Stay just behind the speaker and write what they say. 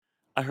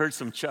I heard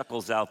some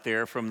chuckles out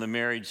there from the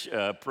marriage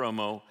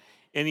promo.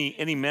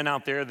 Any men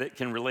out there that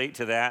can relate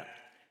to that?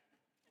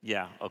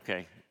 Yeah,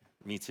 okay,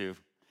 me too.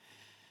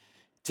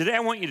 Today I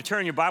want you to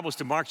turn your Bibles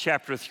to Mark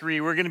chapter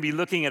 3. We're going to be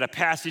looking at a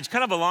passage,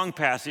 kind of a long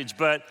passage,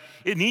 but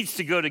it needs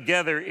to go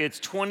together.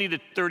 It's 20 to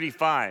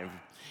 35.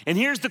 And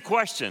here's the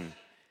question: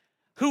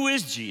 who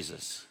is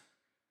Jesus?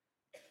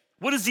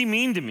 What does he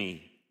mean to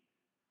me?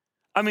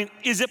 I mean,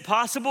 is it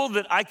possible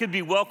that I could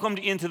be welcomed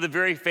into the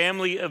very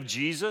family of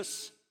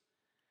Jesus?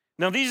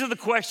 Now, these are the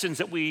questions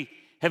that we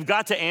have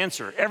got to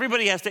answer.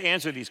 Everybody has to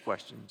answer these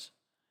questions.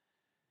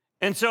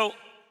 And so,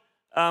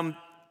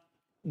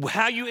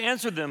 how you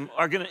answer them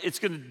it's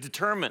going to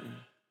determine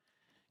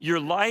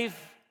your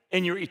life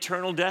and your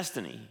eternal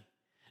destiny.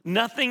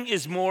 Nothing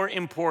is more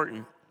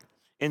important.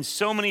 And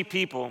so many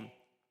people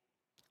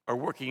are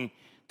working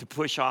to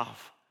push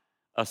off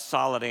a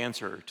solid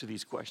answer to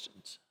these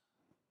questions.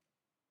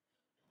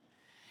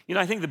 You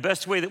know, I think the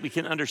best way that we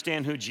can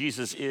understand who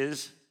Jesus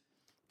is,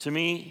 to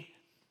me,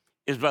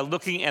 is by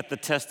looking at the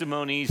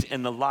testimonies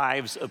and the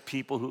lives of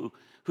people who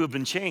have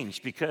been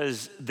changed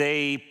because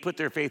they put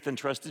their faith and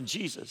trust in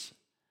Jesus.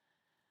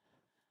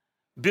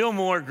 Bill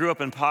Moore grew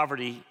up in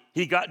poverty.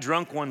 He got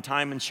drunk one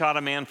time and shot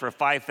a man for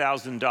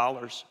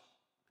 $5,000.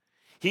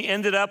 He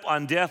ended up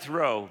on death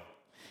row.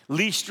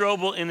 Lee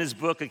Strobel, in his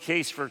book, A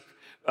Case for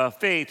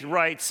Faith,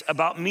 writes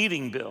about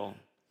meeting Bill.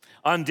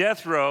 On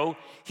death row,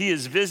 he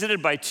is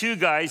visited by two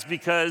guys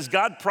because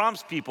God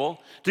prompts people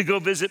to go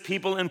visit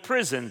people in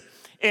prison.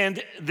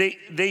 And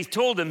they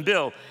told him,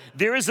 Bill,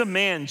 there is a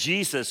man,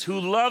 Jesus, who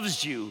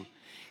loves you.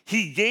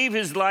 He gave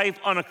his life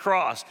on a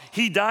cross.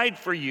 He died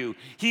for you.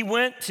 He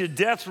went to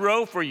death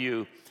row for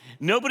you.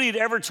 Nobody had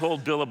ever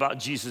told Bill about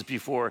Jesus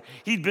before.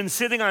 He'd been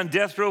sitting on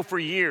death row for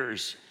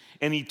years,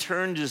 and he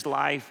turned his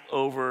life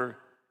over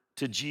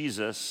to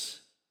Jesus,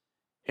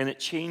 and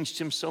it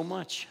changed him so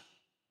much.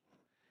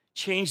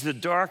 Changed the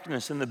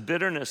darkness and the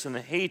bitterness and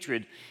the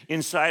hatred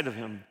inside of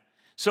him.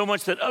 So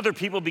much that other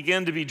people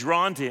began to be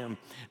drawn to him.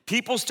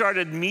 People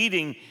started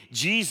meeting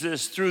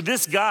Jesus through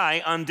this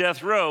guy on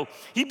death row.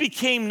 He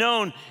became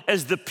known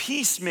as the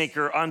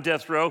peacemaker on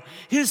death row.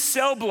 His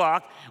cell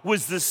block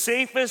was the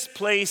safest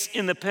place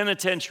in the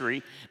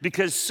penitentiary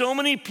because so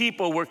many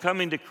people were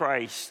coming to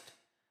Christ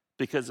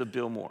because of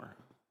Bill Moore.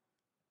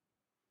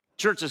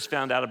 Churches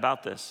found out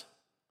about this.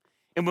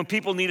 And when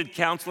people needed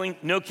counseling,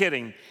 no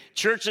kidding,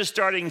 churches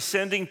started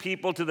sending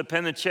people to the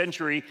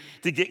penitentiary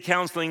to get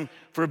counseling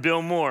for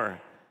Bill Moore.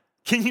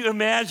 Can you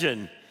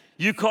imagine?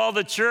 You call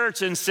the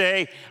church and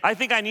say, I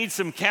think I need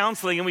some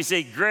counseling. And we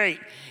say, great.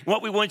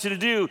 What we want you to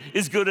do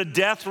is go to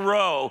death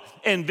row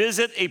and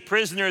visit a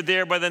prisoner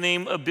there by the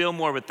name of Bill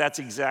Moore. But that's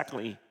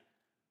exactly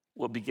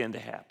what began to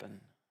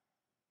happen.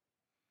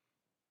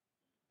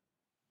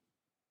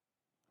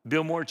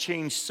 Bill Moore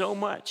changed so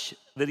much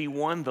that he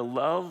won the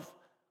love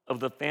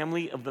of the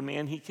family of the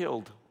man he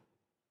killed.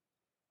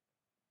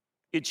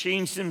 It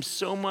changed him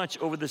so much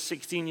over the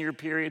 16-year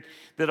period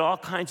that all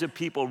kinds of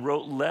people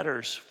wrote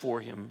letters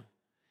for him.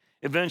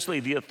 Eventually,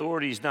 the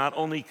authorities not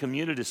only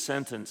commuted his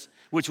sentence,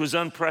 which was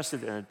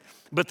unprecedented,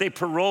 but they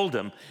paroled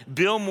him.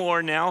 Bill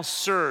Moore now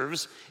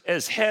serves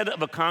as head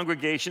of a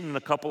congregation in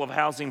a couple of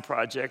housing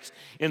projects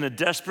in a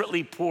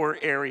desperately poor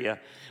area.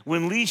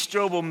 When Lee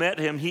Strobel met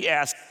him, he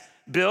asked,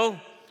 Bill,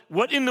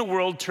 what in the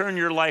world turned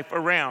your life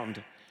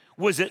around?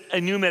 Was it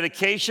a new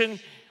medication?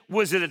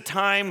 Was it a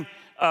time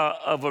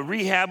of a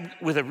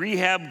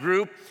rehab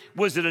group?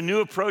 Was it a new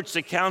approach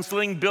to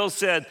counseling? Bill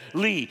said,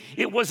 Lee,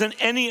 it wasn't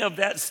any of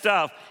that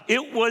stuff.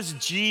 It was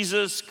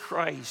Jesus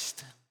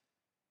Christ.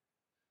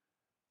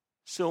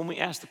 So when we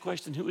ask the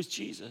question, who is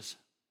Jesus?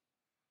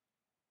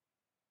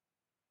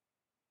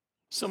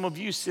 Some of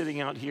you sitting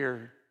out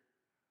here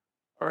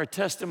are a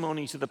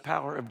testimony to the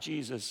power of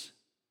Jesus.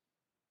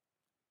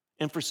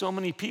 And for so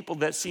many people,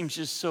 that seems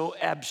just so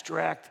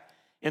abstract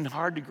and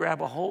hard to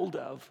grab a hold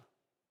of.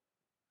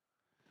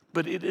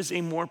 But it is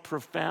a more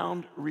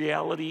profound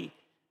reality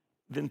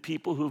than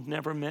people who've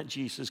never met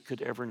Jesus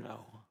could ever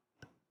know.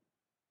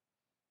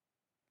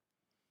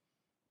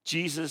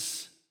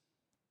 Jesus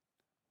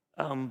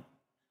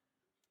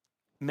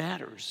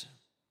matters.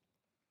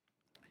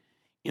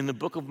 In the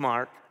book of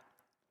Mark,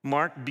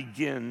 Mark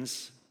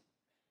begins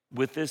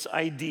with this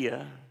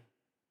idea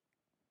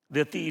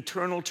that the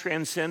eternal,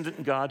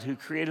 transcendent God who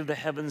created the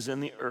heavens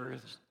and the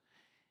earth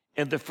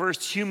and the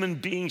first human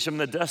beings from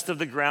the dust of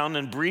the ground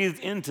and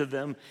breathed into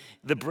them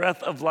the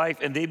breath of life,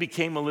 and they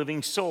became a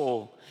living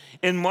soul.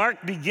 And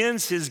Mark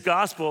begins his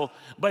gospel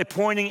by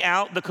pointing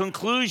out the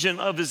conclusion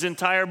of his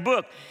entire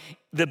book,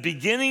 the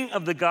beginning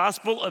of the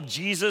gospel of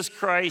Jesus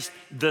Christ,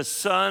 the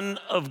Son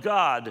of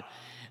God.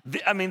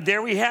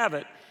 There we have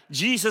it.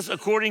 Jesus,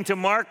 according to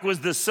Mark, was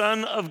the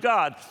Son of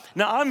God.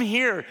 Now, I'm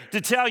here to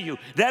tell you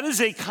that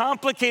is a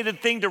complicated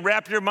thing to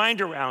wrap your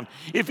mind around.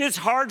 If it's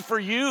hard for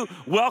you,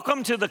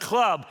 welcome to the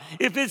club.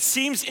 If it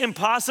seems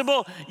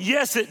impossible,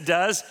 yes, it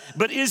does.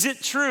 But is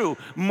it true?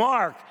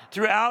 Mark,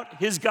 throughout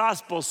his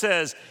gospel,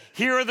 says,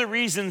 here are the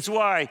reasons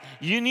why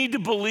you need to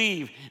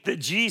believe that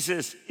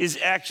Jesus is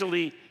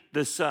actually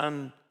the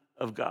Son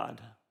of God.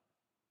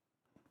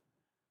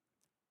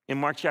 In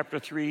Mark chapter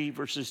 3,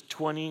 verses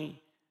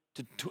 20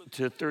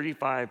 to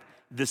 35,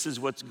 this is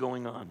what's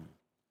going on.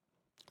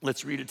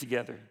 Let's read it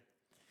together.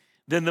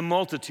 Then the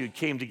multitude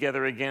came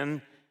together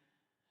again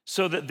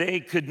so that they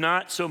could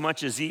not so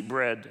much as eat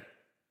bread.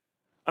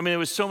 I mean, there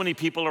was so many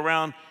people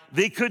around,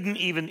 they couldn't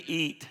even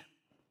eat.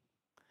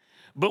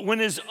 But when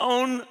his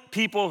own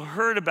people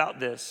heard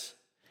about this,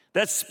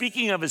 that's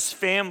speaking of his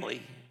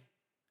family,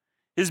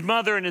 his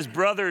mother and his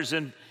brothers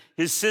and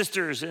his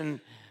sisters,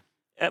 and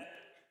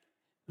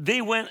they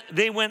went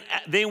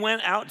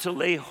out to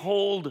lay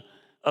hold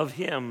of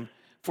him,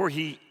 for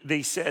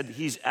they said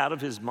he's out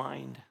of his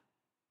mind.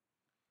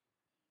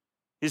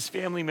 His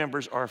family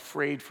members are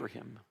afraid for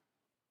him.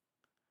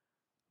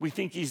 We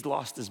think he's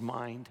lost his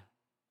mind.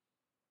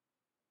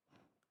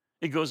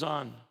 It goes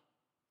on.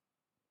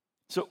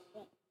 So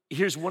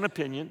here's one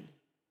opinion.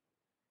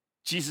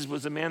 Jesus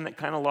was a man that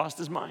kind of lost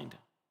his mind.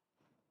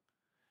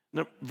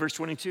 Verse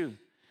 22.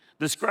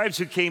 The scribes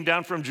who came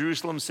down from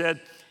Jerusalem said,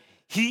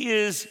 he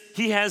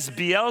has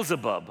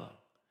Beelzebub,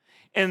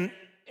 and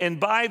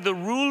by the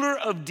ruler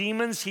of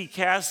demons he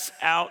casts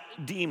out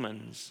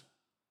demons.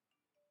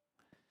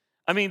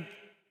 I mean,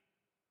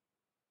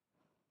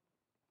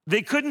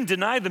 they couldn't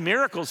deny the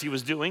miracles he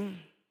was doing.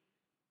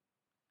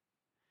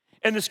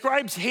 And the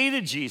scribes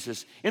hated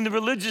Jesus, and the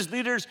religious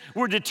leaders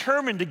were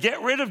determined to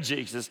get rid of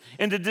Jesus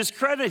and to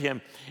discredit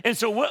him. And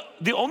so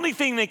the only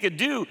thing they could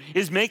do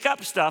is make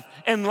up stuff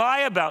and lie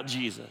about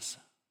Jesus.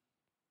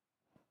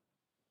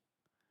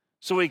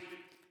 So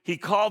he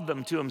called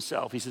them to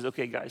himself. He says,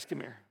 okay, guys,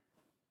 come here.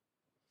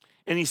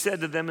 And he said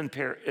to them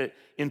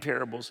in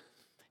parables,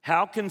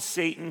 how can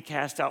Satan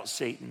cast out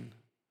Satan?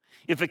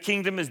 If a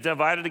kingdom is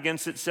divided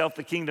against itself,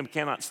 the kingdom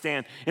cannot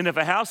stand. And if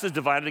a house is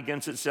divided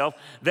against itself,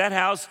 that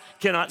house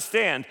cannot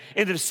stand.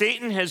 And if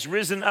Satan has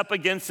risen up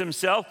against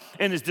himself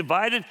and is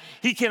divided,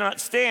 he cannot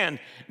stand,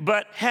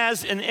 but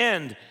has an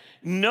end.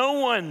 No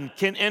one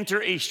can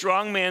enter a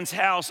strong man's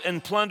house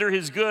and plunder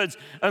his goods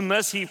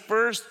unless he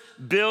first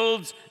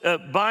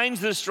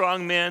binds the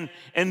strong man,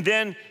 and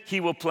then he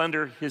will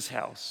plunder his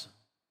house.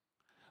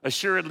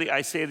 Assuredly,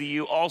 I say to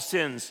you, all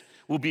sins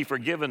will be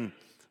forgiven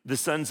the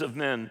sons of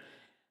men,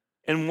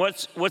 and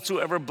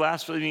whatsoever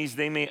blasphemies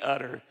they may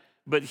utter.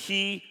 But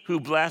he who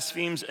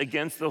blasphemes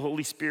against the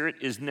Holy Spirit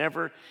is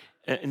never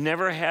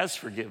has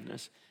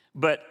forgiveness,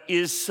 but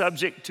is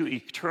subject to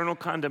eternal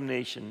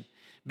condemnation,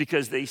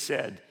 because they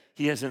said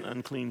he has an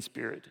unclean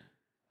spirit.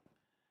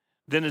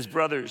 Then his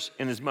brothers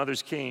and his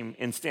mothers came,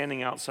 and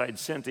standing outside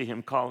sent to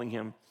him, calling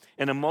him.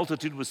 And a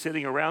multitude was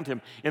sitting around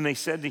him, and they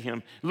said to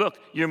him, look,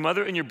 your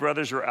mother and your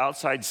brothers are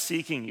outside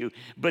seeking you.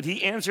 But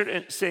he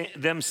answered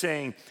them,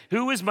 saying,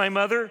 who is my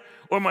mother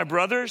or my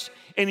brothers?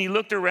 And he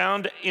looked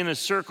around in a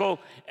circle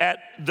at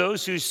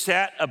those who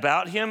sat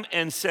about him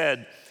and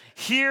said,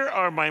 here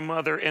are my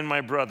mother and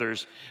my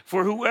brothers.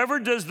 For whoever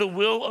does the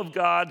will of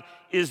God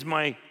is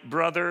my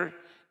brother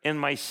and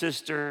my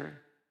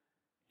sister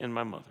and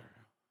my mother.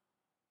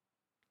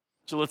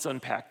 So let's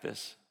unpack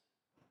this.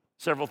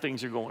 Several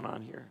things are going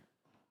on here.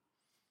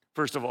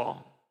 First of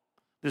all,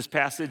 this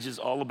passage is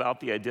all about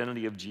the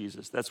identity of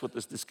Jesus. That's what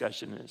this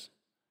discussion is.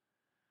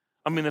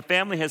 I mean, the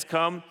family has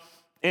come,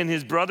 and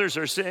his brothers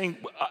are saying,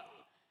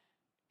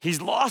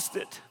 he's lost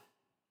it.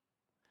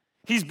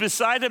 He's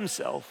beside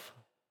himself.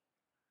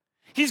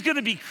 He's going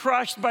to be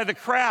crushed by the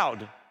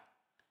crowd.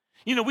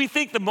 You know, we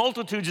think the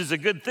multitudes is a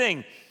good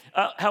thing.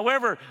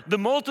 However, the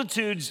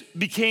multitudes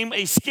became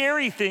a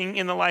scary thing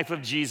in the life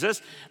of Jesus.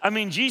 I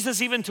mean,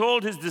 Jesus even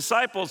told his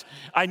disciples,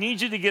 I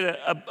need you to get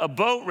a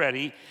boat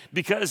ready,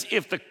 because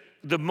if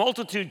the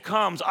multitude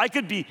comes, I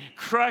could be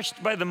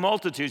crushed by the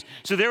multitudes.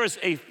 So there was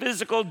a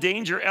physical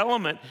danger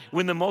element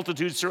when the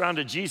multitude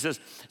surrounded Jesus.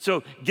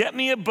 So get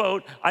me a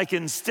boat, I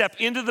can step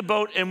into the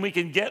boat, and we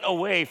can get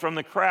away from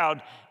the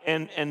crowd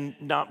and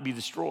not be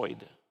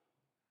destroyed.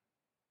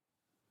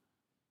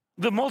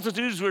 The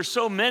multitudes were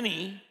so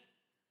many,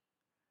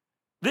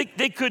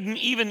 they couldn't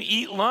even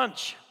eat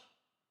lunch.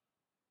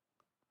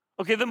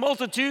 Okay, the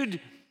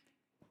multitude,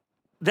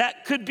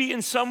 that could be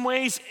in some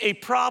ways a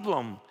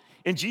problem,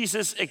 and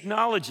Jesus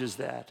acknowledges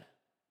that.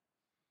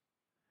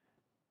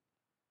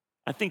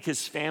 I think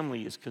his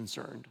family is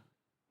concerned.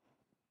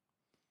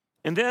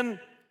 And then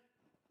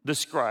the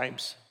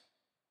scribes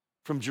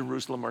from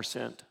Jerusalem are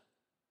sent.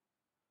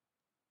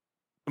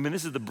 I mean,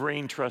 this is the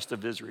brain trust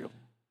of Israel.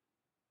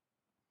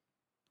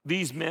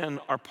 These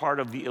men are part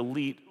of the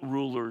elite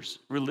rulers,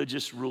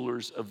 religious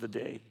rulers of the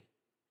day.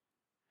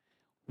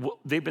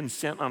 They've been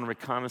sent on a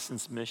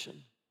reconnaissance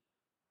mission.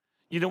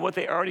 You know what?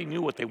 They already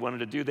knew what they wanted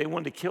to do. They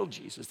wanted to kill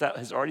Jesus. That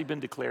has already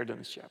been declared in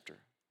this chapter.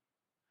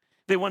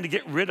 They wanted to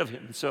get rid of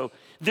him. So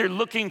they're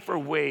looking for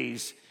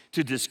ways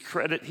to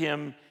discredit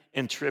him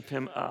and trip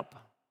him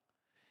up.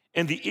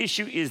 And the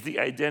issue is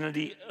the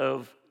identity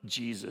of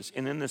Jesus.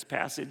 And in this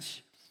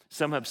passage,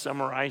 some have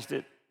summarized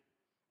it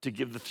to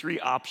give the three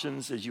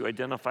options as you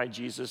identify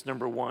Jesus.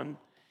 Number one,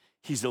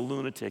 he's a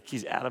lunatic.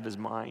 He's out of his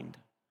mind.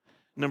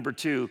 Number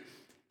two,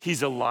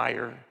 he's a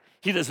liar.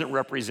 He doesn't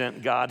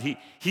represent God.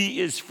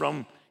 He is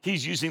from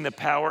he's using the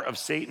power of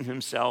Satan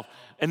himself.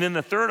 And then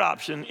the third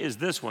option is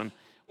this one,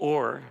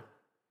 or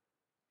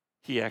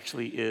he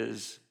actually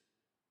is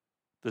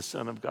the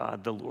Son of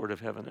God, the Lord of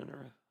heaven and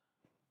earth.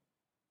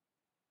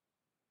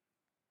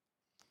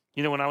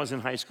 You know, when I was in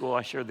high school,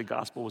 I shared the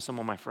gospel with some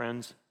of my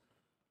friends,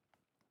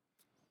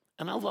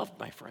 and I loved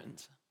my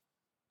friends.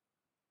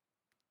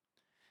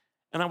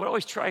 And I would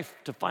always try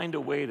to find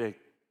a way to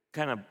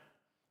kind of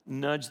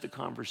nudge the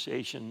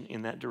conversation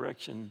in that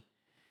direction.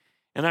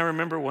 And I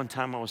remember one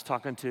time I was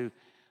talking to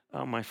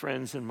my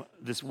friends, and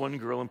this one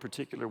girl in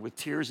particular, with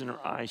tears in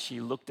her eyes, she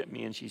looked at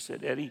me and she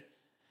said, Eddie,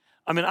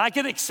 I mean, I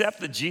can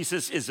accept that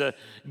Jesus is a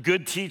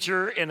good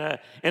teacher and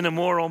a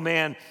moral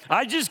man.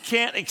 I just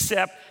can't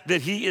accept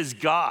that he is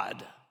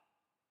God.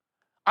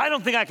 I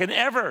don't think I can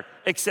ever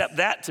accept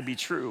that to be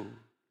true.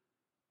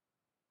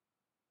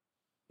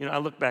 You know, I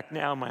look back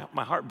now,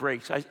 my heart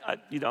breaks.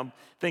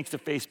 Thanks to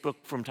Facebook,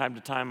 from time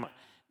to time,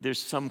 there's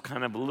some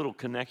kind of a little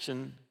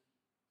connection.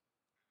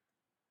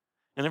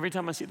 And every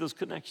time I see those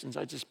connections,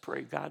 I just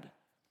pray, God,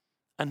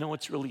 I know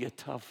it's really a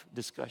tough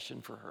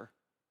discussion for her.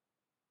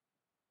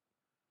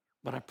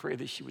 But I pray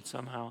that she would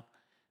somehow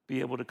be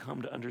able to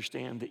come to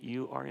understand that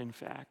you are, in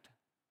fact,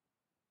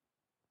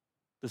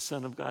 the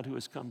Son of God who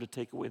has come to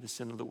take away the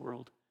sin of the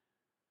world.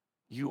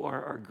 You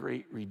are our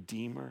great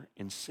Redeemer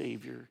and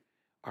Savior,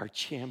 our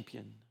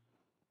champion.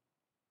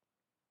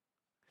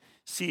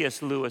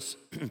 C.S. Lewis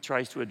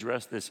tries to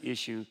address this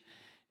issue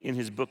in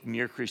his book,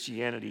 Mere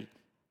Christianity.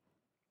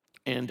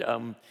 And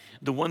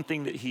the one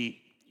thing that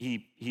he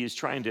is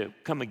trying to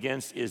come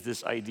against is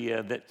this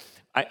idea that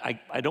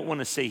I don't want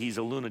to say he's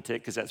a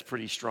lunatic, because that's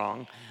pretty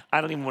strong. I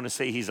don't even want to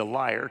say he's a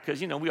liar,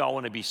 because, we all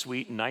want to be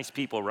sweet and nice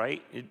people,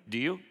 right? Do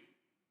you?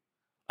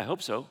 I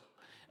hope so.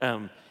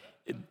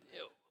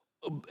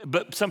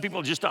 But some people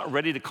are just not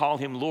ready to call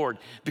him Lord,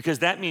 because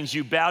that means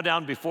you bow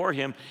down before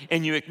him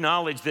and you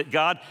acknowledge that,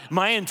 God,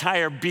 my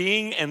entire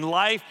being and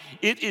life,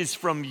 it is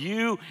from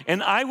you,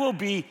 and I will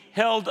be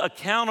held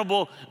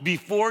accountable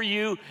before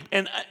you.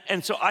 And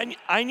so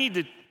I need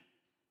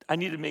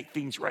to make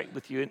things right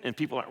with you, and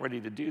people aren't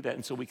ready to do that.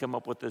 And so we come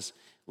up with this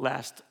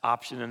last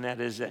option, and that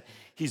is that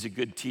he's a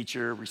good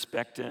teacher,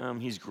 respect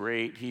him, he's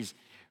great, he's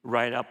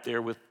right up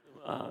there with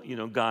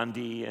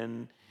Gandhi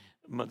and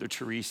Mother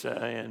Teresa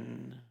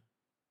and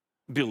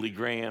Billy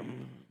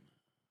Graham.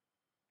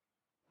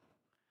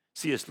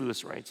 C.S.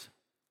 Lewis writes,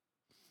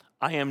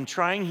 I am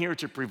trying here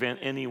to prevent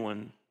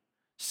anyone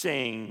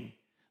saying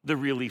the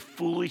really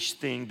foolish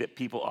thing that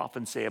people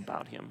often say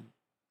about him.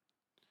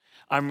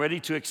 I'm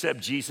ready to accept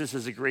Jesus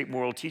as a great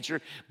moral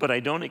teacher, but I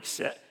don't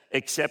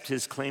accept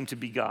his claim to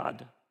be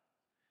God.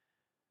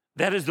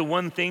 That is the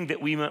one thing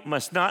that we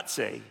must not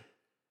say.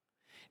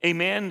 A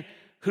man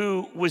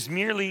who was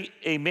merely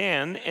a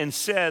man and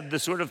said the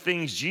sort of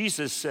things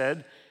Jesus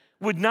said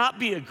would not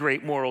be a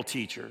great moral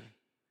teacher.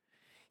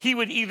 He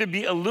would either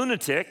be a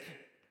lunatic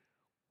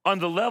on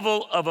the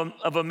level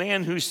of a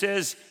man who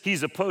says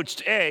he's a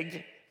poached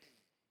egg,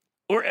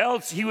 or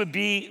else he would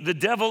be the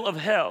devil of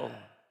hell.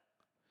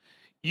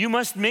 You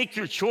must make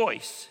your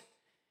choice.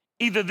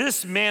 Either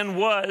this man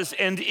was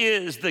and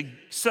is the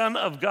Son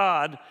of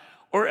God,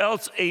 or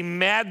else a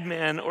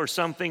madman or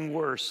something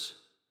worse.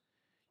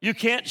 You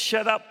can't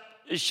shut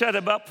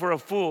him up for a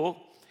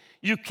fool.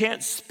 You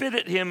can't spit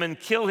at him and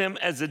kill him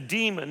as a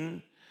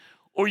demon,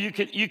 or you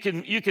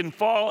can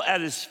fall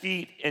at his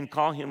feet and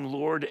call him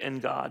Lord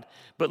and God.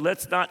 But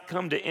let's not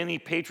come to any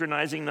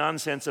patronizing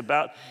nonsense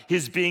about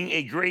his being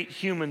a great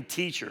human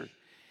teacher.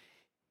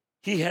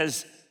 He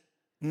has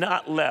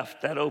not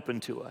left that open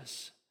to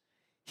us.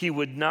 He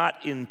would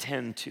not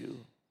intend to.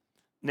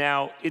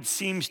 Now, it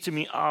seems to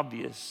me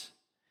obvious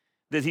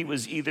that he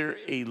was either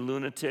a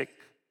lunatic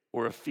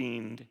or a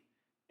fiend,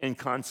 and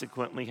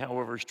consequently,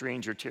 however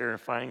strange or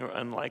terrifying or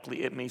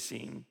unlikely it may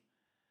seem,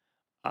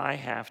 I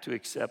have to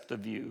accept the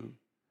view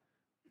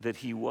that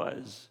he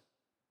was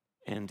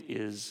and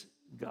is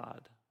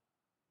God.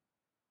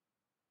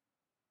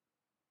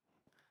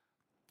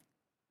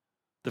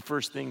 The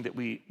first thing that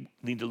we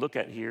need to look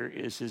at here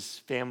is his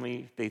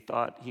family. They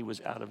thought he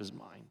was out of his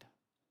mind.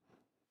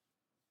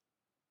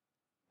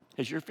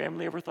 Has your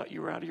family ever thought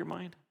you were out of your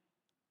mind?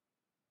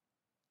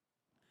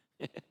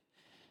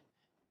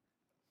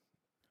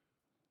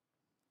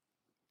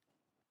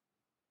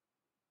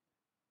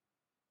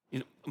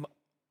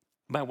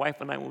 My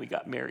wife and I, when we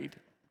got married,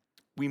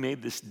 we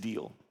made this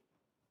deal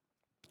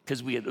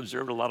because we had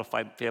observed a lot of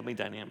family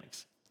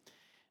dynamics.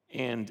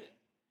 And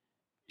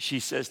she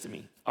says to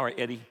me, all right,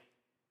 Eddie,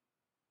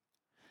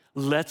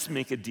 let's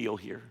make a deal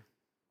here.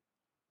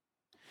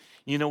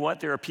 You know what?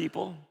 There are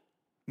people,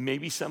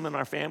 maybe some in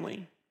our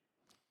family,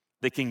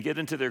 that can get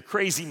into their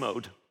crazy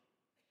mode.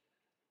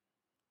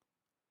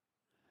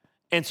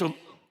 And so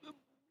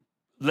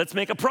let's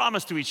make a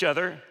promise to each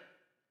other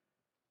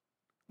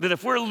that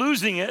if we're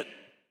losing it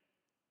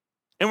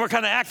and we're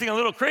kind of acting a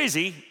little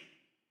crazy,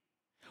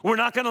 we're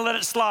not going to let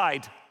it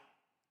slide.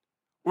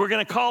 We're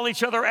going to call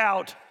each other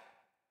out.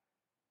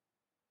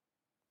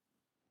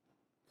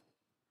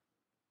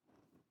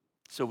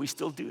 So we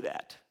still do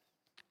that.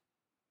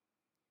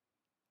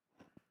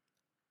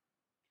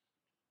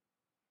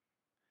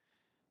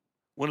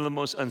 One of the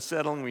most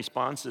unsettling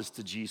responses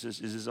to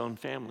Jesus is his own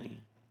family.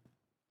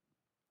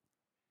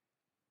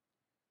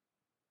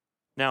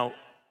 Now,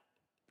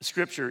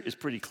 Scripture is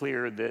pretty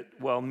clear that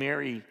while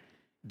Mary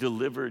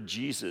delivered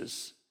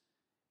Jesus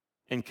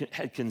and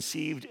had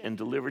conceived and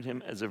delivered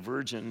him as a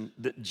virgin,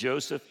 that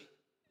Joseph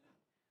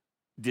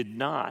did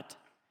not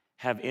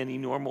have any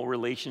normal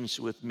relations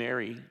with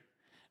Mary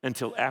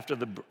until after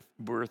the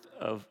birth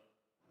of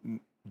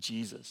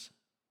Jesus,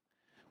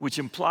 which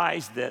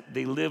implies that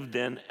they lived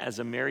then as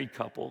a married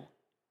couple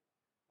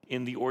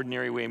in the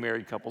ordinary way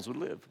married couples would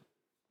live.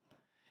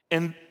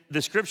 And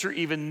the Scripture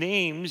even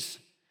names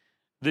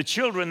the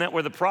children that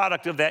were the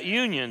product of that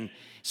union.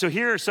 So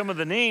here are some of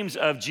the names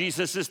of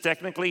Jesus'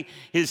 technically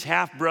his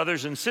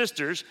half-brothers and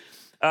sisters.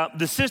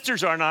 The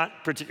sisters are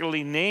not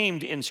particularly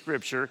named in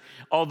Scripture,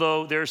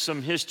 although there's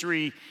some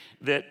history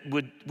that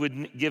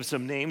would give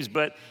some names.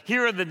 But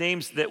here are the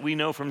names that we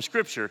know from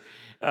Scripture.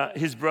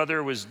 His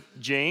brother was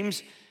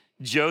James,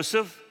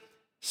 Joseph,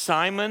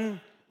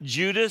 Simon,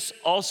 Judas,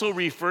 also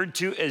referred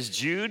to as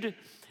Jude.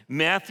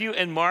 Matthew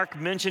and Mark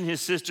mention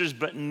his sisters,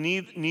 but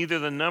neither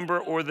the number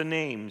or the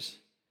names.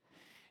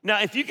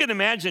 Now, if you can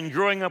imagine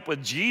growing up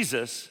with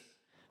Jesus,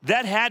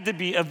 that had to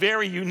be a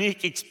very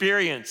unique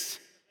experience.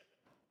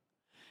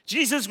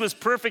 Jesus was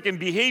perfect in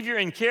behavior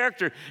and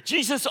character.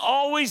 Jesus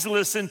always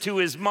listened to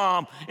his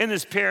mom and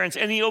his parents,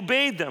 and he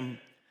obeyed them.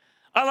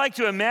 I like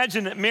to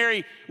imagine that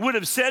Mary would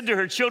have said to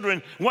her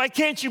children, "Why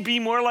can't you be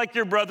more like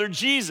your brother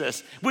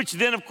Jesus?" Which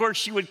then, of course,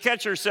 she would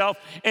catch herself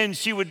and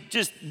she would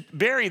just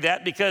bury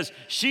that because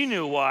she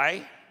knew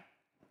why.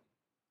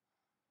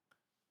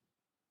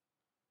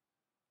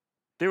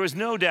 There was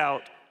no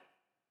doubt,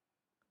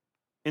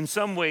 in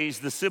some ways,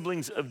 the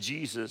siblings of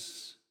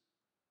Jesus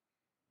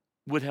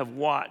would have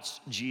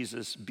watched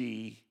Jesus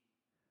be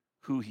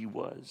who he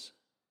was.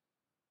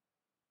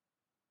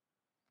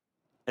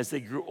 As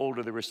they grew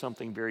older, there was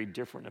something very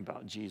different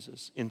about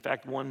Jesus. In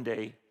fact, one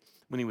day,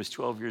 when he was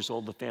 12 years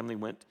old, the family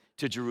went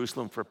to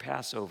Jerusalem for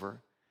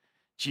Passover.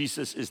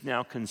 Jesus is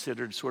now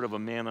considered sort of a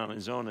man on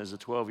his own as a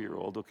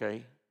 12-year-old,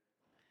 okay?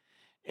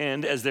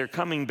 And as they're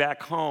coming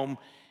back home,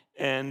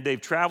 and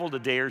they've traveled a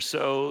day or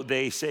so,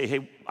 they say,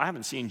 "Hey, I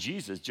haven't seen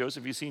Jesus.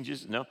 Joseph, have you seen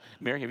Jesus?" "No."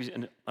 "Mary, have you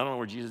seen?" "I don't know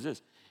where Jesus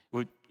is."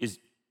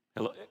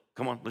 Hello,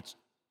 come on, let's.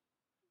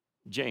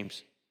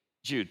 James,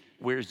 Jude,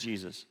 where's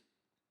Jesus?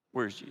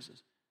 Where's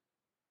Jesus?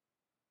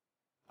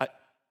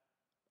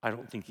 I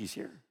don't think he's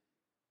here.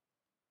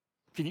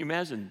 Can you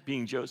imagine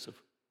being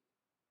Joseph?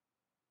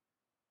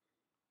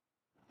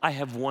 I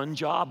have one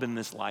job in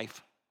this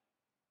life.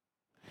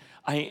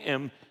 I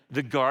am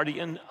the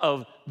guardian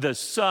of the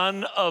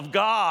Son of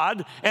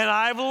God, and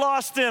I've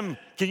lost him.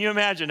 Can you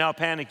imagine how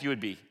panicked you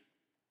would be?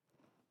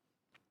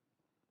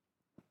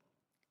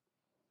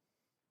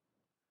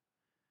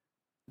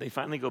 They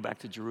finally go back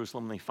to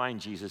Jerusalem. They find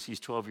Jesus.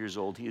 He's 12 years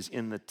old. He is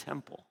in the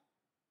temple.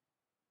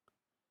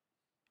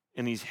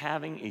 And he's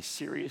having a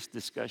serious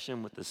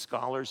discussion with the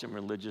scholars and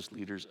religious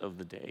leaders of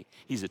the day.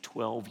 He's a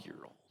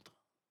 12-year-old.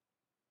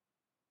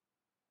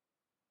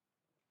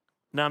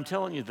 Now, I'm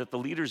telling you that the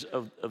leaders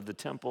of the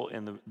temple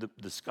and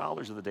the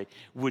scholars of the day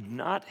would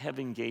not have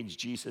engaged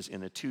Jesus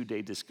in a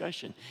 2-day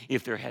discussion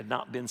if there had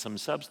not been some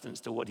substance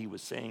to what he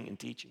was saying and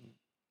teaching.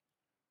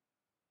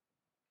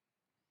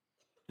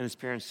 And his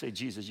parents say,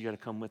 "Jesus, you got to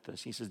come with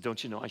us." He says,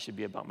 "Don't you know I should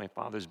be about my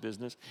Father's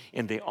business?"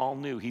 And they all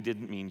knew he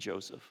didn't mean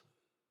Joseph.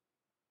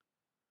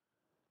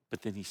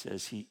 But then he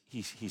says he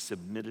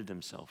submitted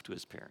himself to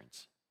his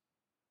parents,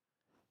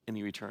 and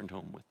he returned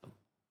home with them.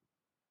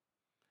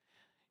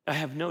 I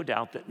have no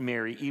doubt that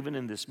Mary, even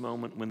in this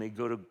moment when they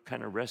go to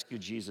kind of rescue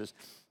Jesus,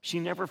 she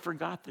never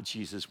forgot that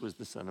Jesus was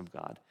the Son of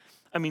God.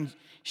 I mean,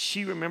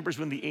 she remembers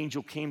when the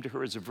angel came to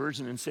her as a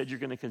virgin and said, "You're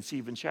going to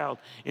conceive a child,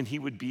 and he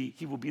will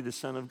be the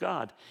Son of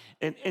God."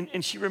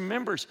 And she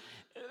remembers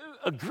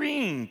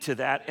agreeing to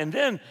that. And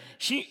then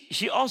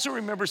she also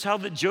remembers how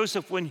that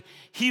Joseph, when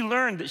he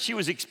learned that she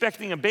was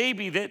expecting a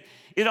baby, that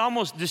it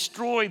almost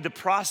destroyed the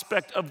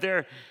prospect of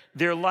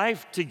their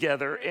life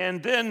together.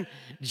 And then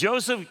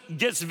Joseph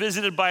gets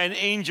visited by an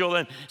angel.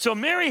 And so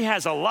Mary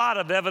has a lot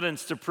of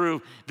evidence to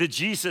prove that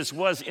Jesus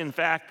was, in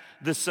fact,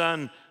 the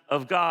Son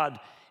of God.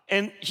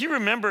 And she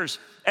remembers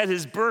at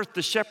his birth,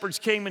 the shepherds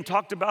came and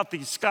talked about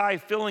the sky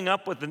filling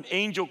up with an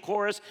angel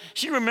chorus.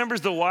 She remembers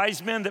the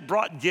wise men that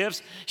brought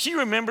gifts. She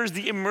remembers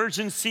the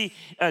emergency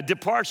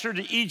departure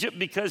to Egypt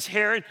because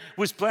Herod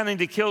was planning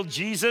to kill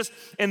Jesus,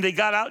 and they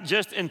got out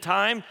just in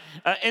time.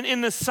 And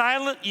in the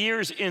silent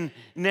years in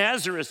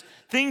Nazareth,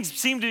 things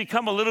seemed to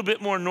become a little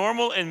bit more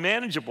normal and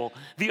manageable.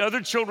 The other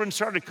children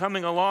started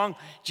coming along.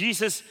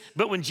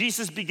 But when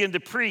Jesus began to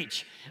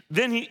preach,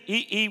 then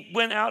he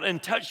went out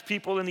and touched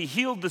people, and he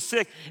healed the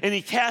sick, and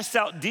he cast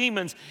out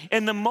demons,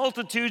 and the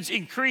multitudes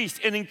increased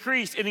and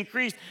increased and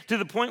increased to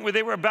the point where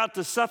they were about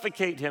to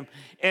suffocate him.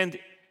 And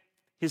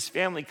his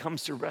family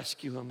comes to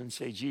rescue him and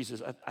say,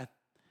 "Jesus, I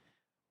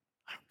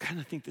kind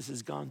of think this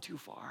has gone too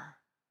far.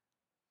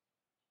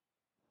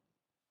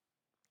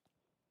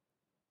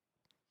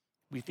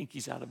 We think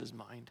he's out of his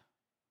mind."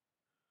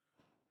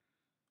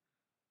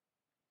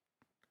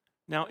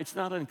 Now, it's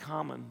not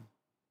uncommon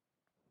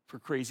for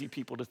crazy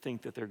people to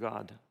think that they're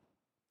God.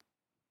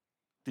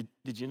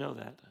 Did you know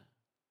that?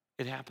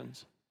 It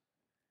happens.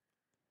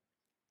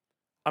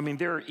 I mean,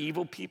 there are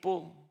evil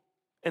people,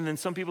 and then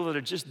some people that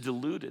are just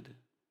deluded.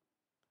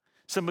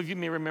 Some of you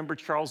may remember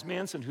Charles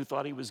Manson, who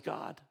thought he was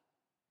God.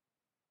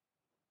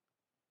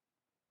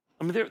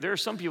 I mean, there are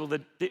some people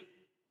that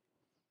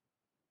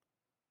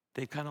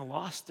they kind of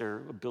lost their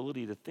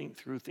ability to think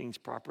through things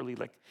properly.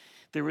 Like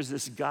there was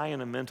this guy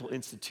in a mental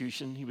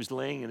institution. He was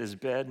laying in his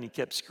bed and he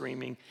kept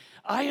screaming,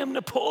 "I am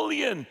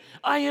Napoleon!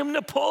 I am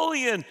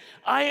Napoleon!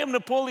 I am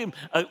Napoleon!"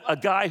 A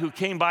guy who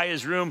came by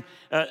his room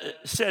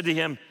said to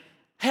him,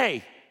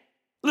 "Hey,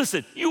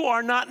 listen, you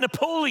are not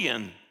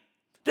Napoleon.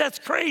 That's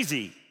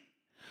crazy.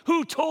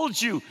 Who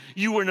told you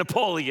you were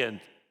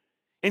Napoleon?"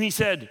 And he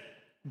said,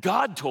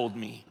 "God told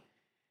me."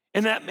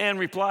 And that man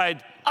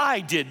replied, "I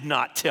did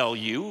not tell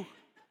you."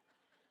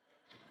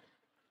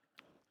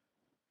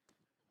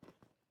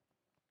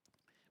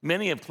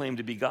 Many have claimed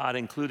to be God,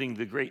 including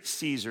the great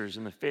Caesars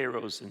and the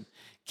pharaohs and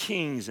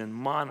kings and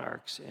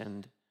monarchs.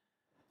 And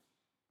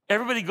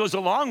everybody goes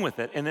along with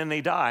it, and then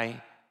they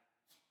die,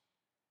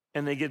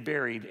 and they get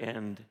buried,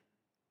 and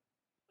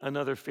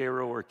another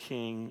pharaoh or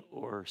king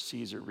or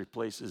Caesar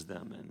replaces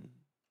them, and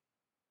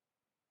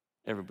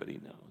everybody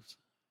knows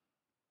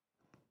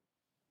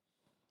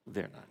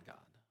they're not God.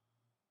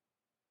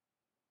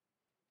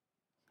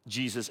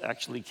 Jesus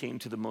actually came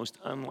to the most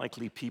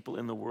unlikely people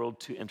in the world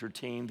to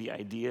entertain the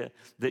idea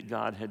that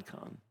God had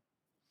come.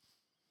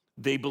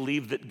 They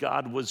believed that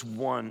God was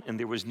one and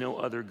there was no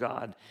other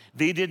God.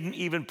 They didn't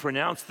even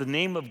pronounce the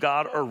name of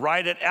God or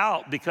write it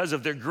out because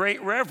of their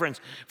great reverence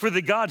for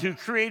the God who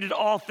created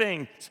all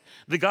things,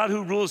 the God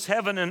who rules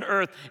heaven and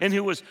earth, and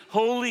who was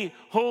holy,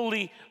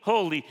 holy,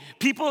 holy.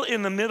 People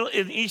in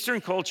Eastern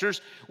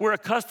cultures were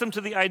accustomed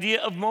to the idea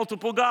of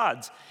multiple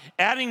gods.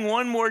 Adding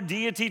one more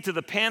deity to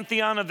the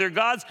pantheon of their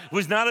gods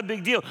was not a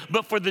big deal.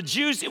 But for the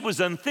Jews, it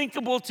was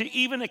unthinkable to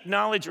even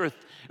acknowledge or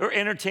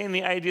entertain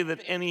the idea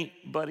that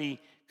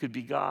anybody could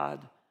be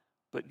God,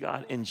 but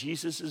God. And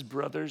Jesus'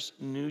 brothers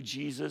knew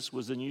Jesus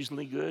was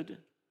unusually good.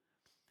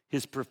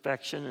 His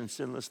perfection and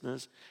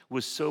sinlessness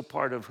was so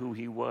part of who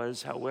he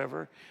was.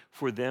 However,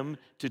 for them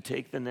to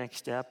take the next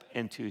step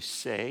and to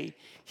say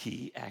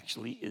he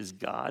actually is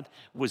God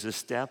was a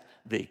step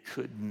they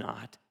could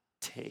not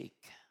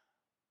take.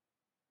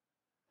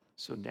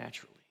 So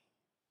naturally,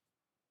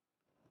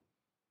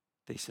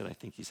 they said, "I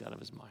think he's out of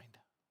his mind."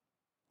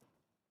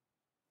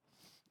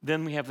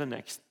 Then we have the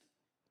next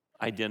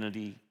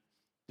identity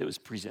that was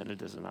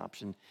presented as an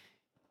option.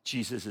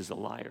 Jesus is a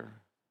liar.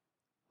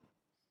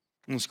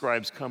 And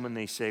scribes come and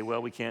they say,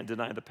 "Well, we can't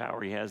deny the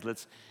power he has.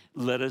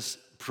 Let us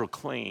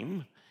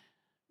proclaim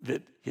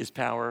that his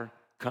power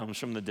comes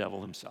from the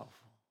devil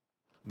himself."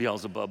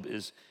 Beelzebub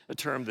is a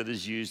term that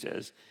is used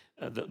as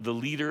the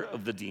leader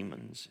of the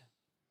demons.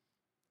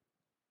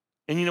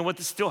 And you know what?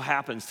 This still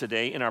happens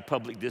today in our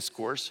public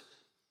discourse.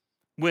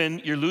 When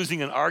you're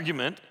losing an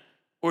argument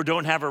or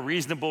don't have a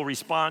reasonable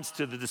response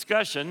to the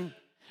discussion,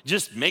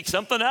 just make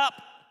something up.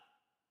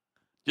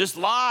 Just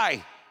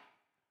lie.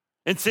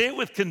 And say it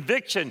with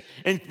conviction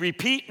and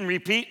repeat and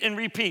repeat and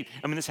repeat.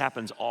 I mean, this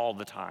happens all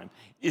the time.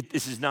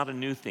 This is not a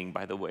new thing,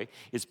 by the way.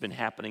 It's been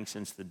happening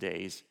since the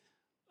days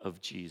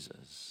of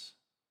Jesus.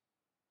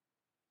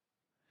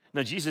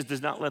 Now, Jesus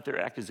does not let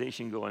their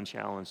accusation go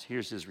unchallenged.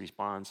 Here's his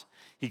response.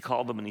 He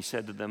called them and he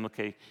said to them,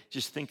 "Okay,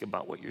 just think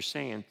about what you're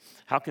saying.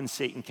 How can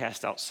Satan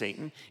cast out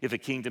Satan? If a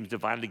kingdom is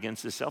divided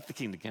against itself, the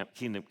kingdom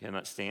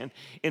cannot stand.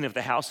 And if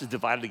the house is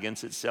divided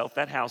against itself,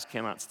 that house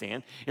cannot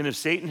stand. And if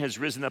Satan has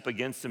risen up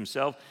against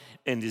himself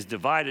and is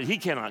divided, he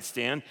cannot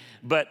stand,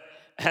 but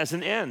has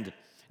an end.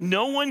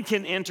 No one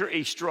can enter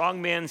a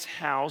strong man's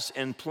house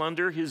and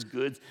plunder his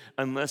goods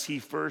unless he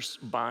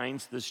first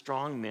binds the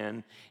strong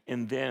man,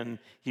 and then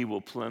he will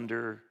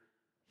plunder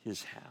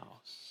his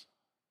house."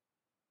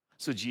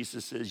 So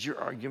Jesus says, your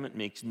argument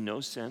makes no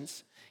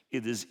sense.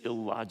 It is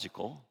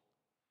illogical.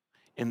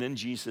 And then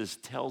Jesus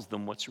tells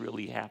them what's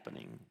really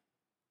happening.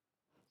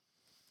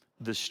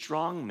 The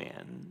strong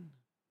man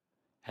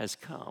has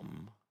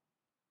come,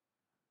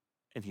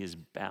 and he has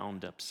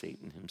bound up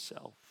Satan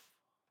himself.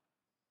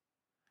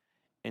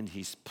 And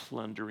he's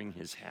plundering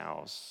his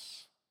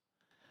house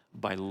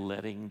by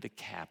letting the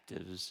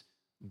captives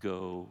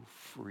go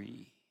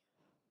free.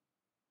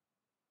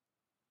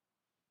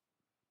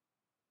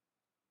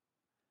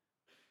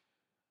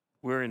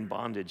 We're in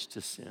bondage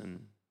to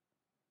sin,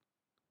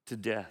 to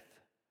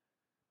death,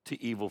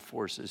 to evil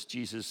forces.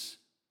 Jesus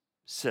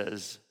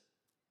says,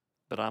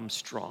 "But I'm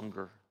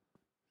stronger.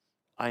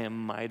 I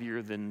am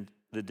mightier than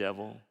the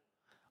devil.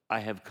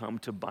 I have come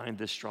to bind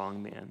the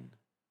strong man.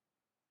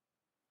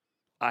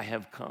 I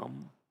have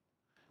come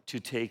to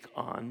take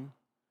on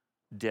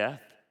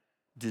death,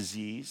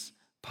 disease,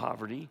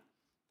 poverty,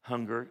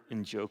 hunger,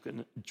 and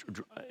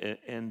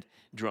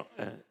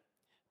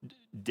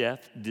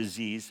death,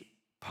 disease,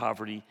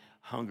 poverty,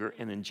 hunger,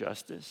 and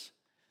injustice."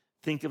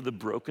 Think of the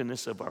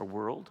brokenness of our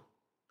world.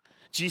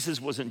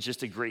 Jesus wasn't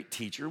just a great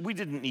teacher. We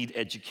didn't need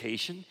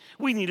education.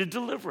 We needed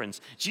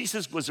deliverance.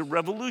 Jesus was a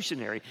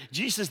revolutionary.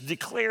 Jesus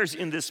declares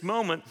in this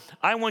moment,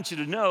 I want you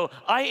to know,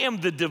 I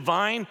am the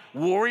divine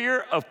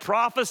warrior of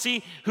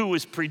prophecy who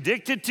was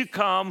predicted to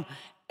come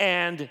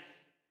and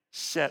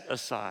set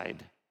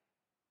aside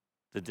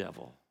the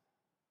devil.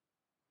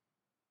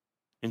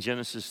 In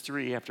Genesis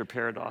 3, after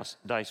paradise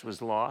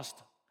was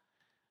lost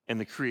and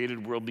the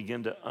created world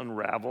began to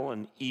unravel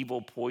and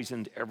evil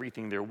poisoned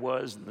everything there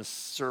was, and the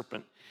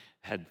serpent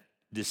had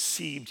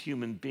deceived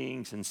human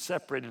beings and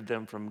separated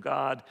them from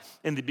God,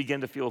 and they began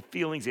to feel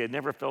feelings they had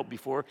never felt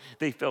before.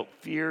 They felt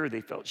fear,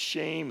 they felt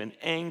shame and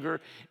anger.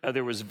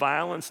 There was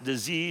violence,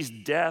 disease,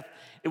 death.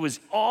 It was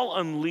all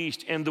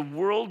unleashed, and the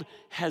world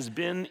has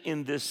been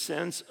in this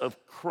sense of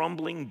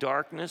crumbling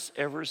darkness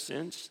ever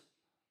since.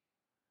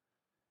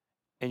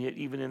 And yet,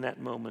 even in that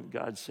moment,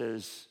 God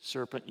says,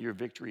 serpent, your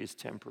victory is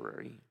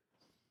temporary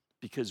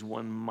because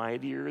one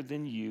mightier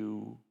than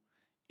you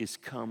is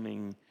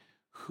coming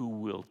who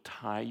will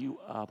tie you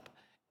up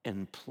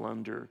and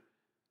plunder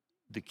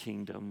the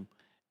kingdom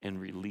and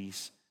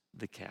release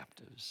the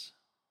captives.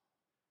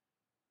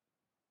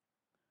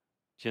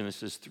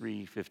 Genesis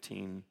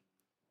 3:15.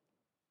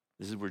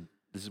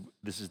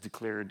 This is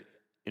declared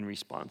in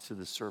response to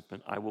the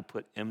serpent. I will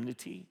put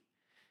enmity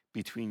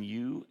between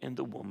you and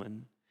the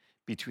woman,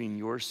 between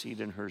your seed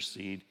and her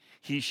seed.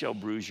 He shall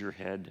bruise your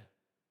head,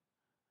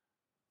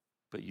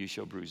 but you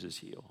shall bruise his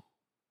heel.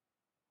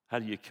 How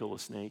do you kill a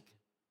snake?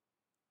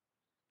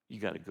 You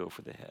got to go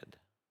for the head.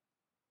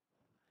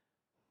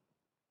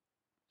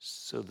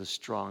 So the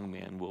strong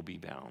man will be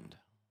bound,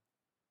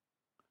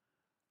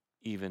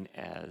 even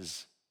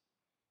as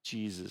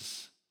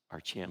Jesus,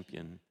 our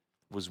champion,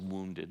 was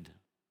wounded.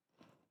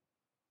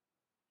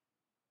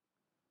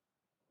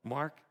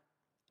 Mark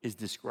is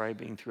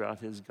describing throughout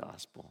his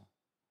gospel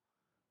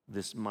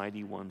this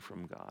mighty one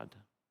from God.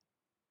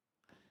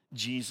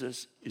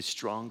 Jesus is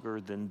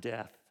stronger than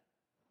death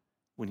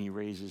when he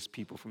raises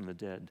people from the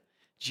dead.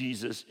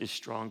 Jesus is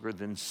stronger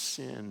than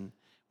sin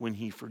when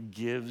he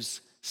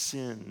forgives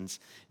sins.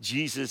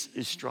 Jesus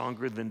is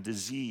stronger than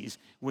disease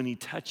when he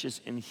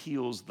touches and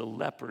heals the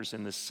lepers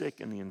and the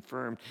sick and the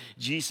infirm.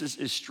 Jesus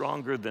is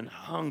stronger than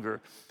hunger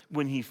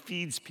when he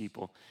feeds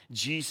people.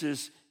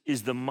 Jesus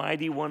is the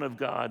mighty one of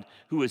God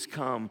who has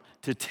come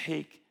to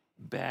take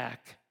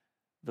back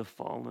the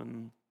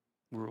fallen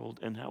world.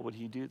 And how would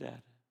he do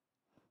that?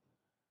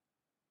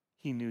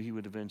 He knew he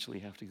would eventually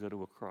have to go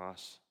to a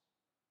cross.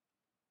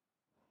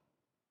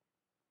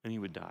 And he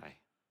would die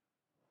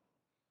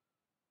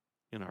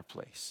in our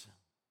place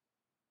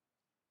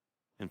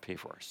and pay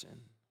for our sin.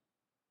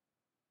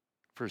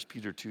 1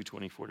 Peter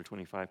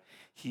 2:24-25,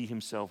 he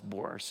himself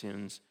bore our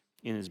sins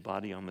in his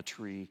body on the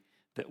tree,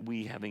 that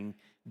we, having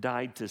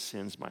died to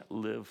sins, might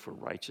live for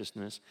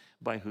righteousness,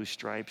 by whose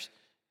stripes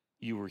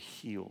you were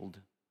healed.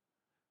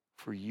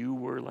 For you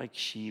were like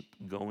sheep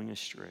going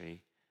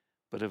astray,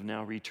 but have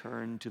now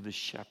returned to the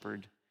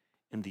shepherd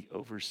and the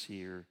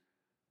overseer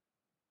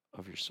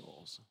of your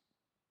souls.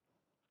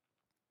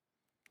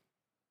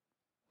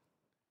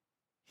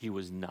 He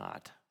was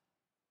not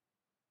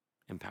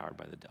empowered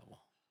by the devil.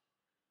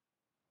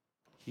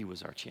 He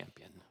was our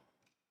champion.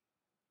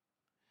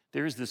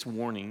 There is this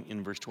warning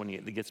in verse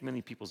 28 that gets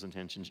many people's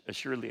attention.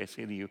 Assuredly, I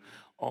say to you,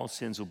 all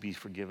sins will be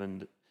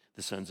forgiven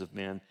the sons of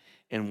men,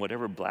 and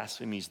whatever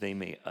blasphemies they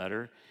may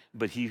utter.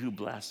 But he who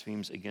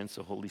blasphemes against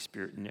the Holy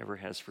Spirit never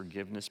has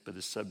forgiveness, but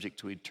is subject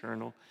to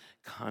eternal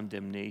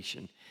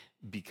condemnation,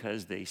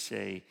 because they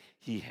say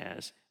he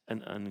has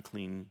an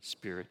unclean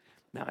spirit.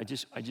 Now, I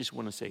just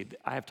want to say that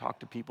I have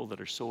talked to people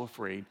that are so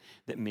afraid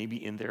that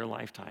maybe in their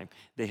lifetime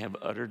they have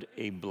uttered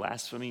a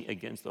blasphemy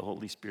against the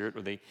Holy Spirit,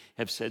 or they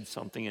have said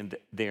something and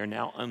they are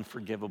now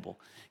unforgivable.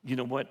 You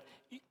know what?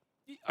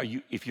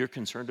 If you're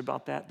concerned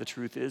about that, the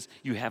truth is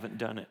you haven't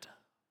done it.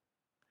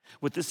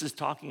 What this is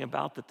talking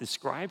about, that the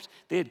scribes,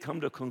 they had come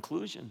to a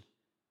conclusion.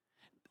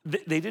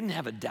 They didn't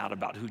have a doubt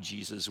about who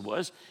Jesus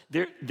was.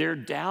 Their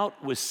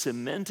doubt was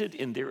cemented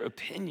in their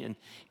opinion,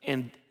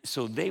 and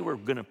so they were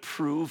going to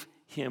prove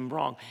him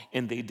wrong.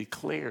 And they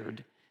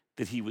declared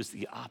that he was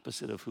the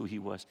opposite of who he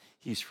was.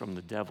 He's from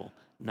the devil,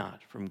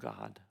 not from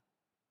God.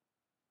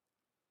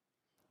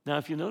 Now,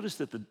 if you notice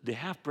that the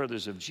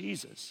half-brothers of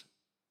Jesus,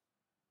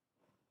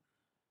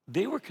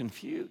 they were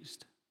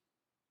confused.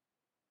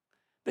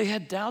 They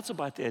had doubts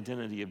about the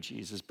identity of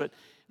Jesus, but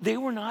they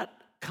were not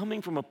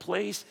coming from a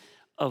place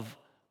of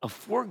a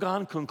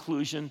foregone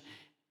conclusion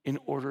in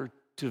order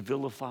to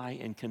vilify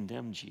and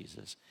condemn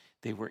Jesus.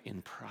 They were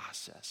in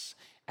process.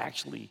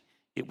 Actually,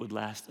 it would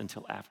last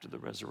until after the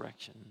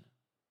resurrection.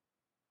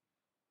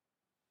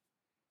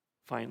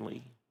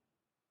 Finally,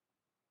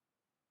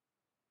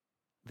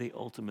 they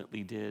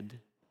ultimately did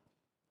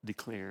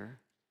declare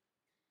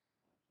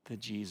that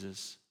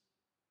Jesus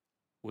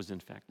was in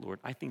fact Lord.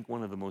 I think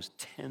one of the most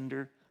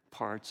tender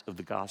parts of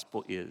the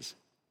gospel is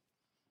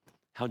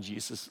how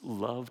Jesus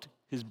loved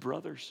his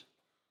brothers.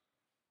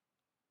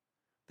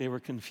 They were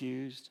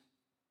confused.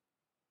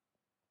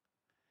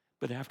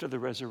 But after the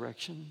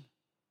resurrection,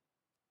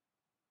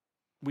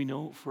 we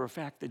know for a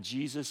fact that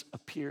Jesus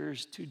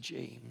appears to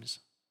James.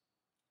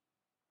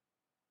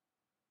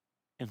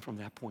 And from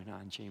that point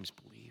on, James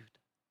believed.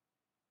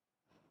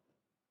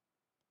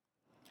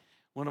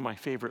 One of my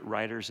favorite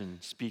writers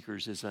and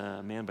speakers is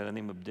a man by the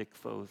name of Dick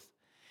Foth.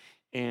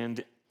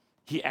 And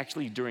he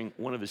actually, during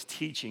one of his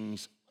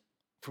teachings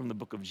from the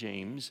book of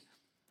James,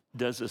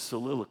 does a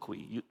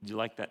soliloquy. You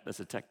like that? That's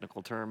a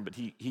technical term, but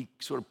he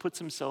sort of puts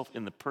himself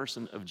in the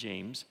person of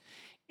James,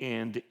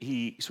 and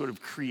he sort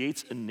of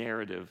creates a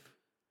narrative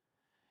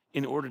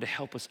in order to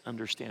help us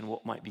understand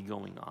what might be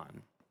going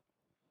on.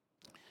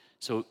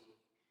 So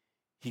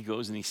he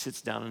goes and he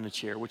sits down in a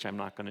chair, which I'm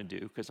not going to do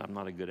because I'm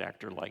not a good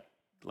actor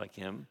like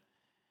him.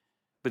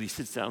 But he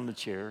sits down in the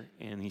chair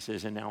and he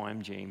says, and now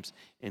I'm James,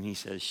 and he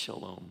says,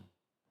 Shalom.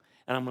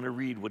 And I'm going to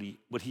read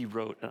what he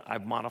wrote.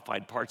 I've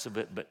modified parts of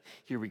it, but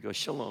here we go.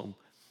 Shalom.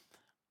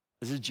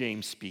 This is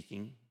James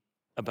speaking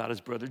about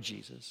his brother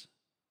Jesus.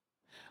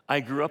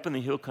 I grew up in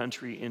the hill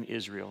country in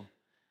Israel.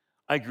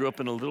 I grew up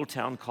in a little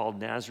town called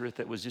Nazareth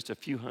that was just a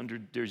few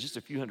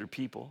hundred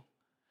people.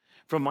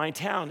 From my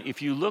town,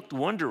 if you looked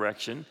one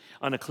direction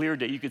on a clear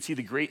day, you could see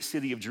the great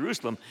city of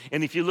Jerusalem.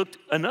 And if you looked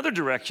another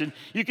direction,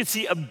 you could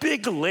see a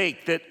big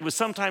lake that was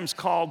sometimes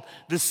called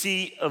the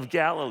Sea of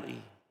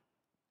Galilee.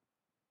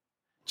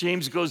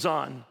 James goes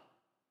on,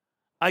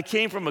 I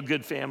came from a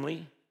good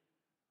family.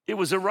 It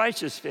was a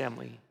righteous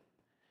family.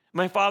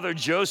 My father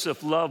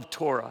Joseph loved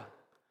Torah.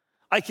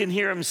 I can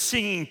hear him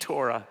singing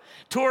Torah.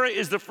 Torah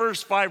is the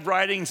first 5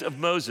 writings of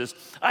Moses.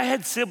 I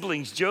had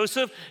siblings,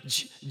 Joseph,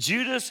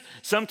 Judas,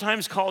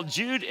 sometimes called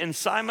Jude, and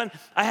Simon.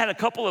 I had a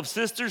couple of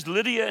sisters,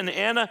 Lydia and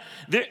Anna.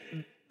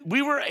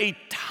 We were a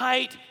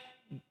tight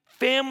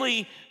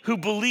family who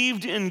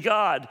believed in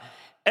God.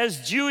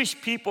 As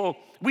Jewish people,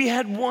 we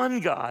had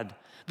one God.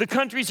 The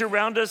countries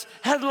around us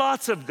had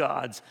lots of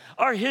gods.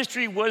 Our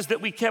history was that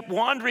we kept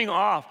wandering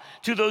off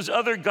to those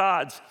other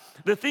gods.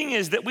 The thing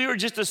is that we were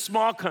just a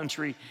small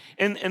country,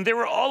 and there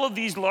were all of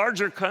these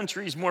larger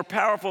countries more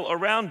powerful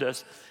around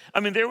us. I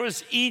mean, there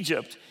was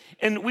Egypt,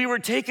 and we were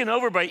taken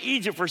over by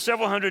Egypt for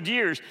several hundred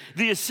years.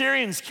 The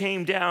Assyrians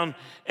came down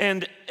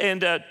and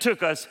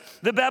took us.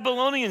 The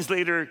Babylonians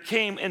later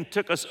came and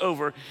took us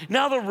over.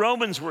 Now the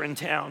Romans were in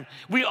town.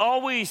 We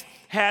always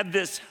had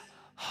this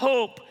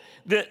hope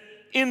that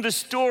in the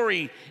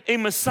story, a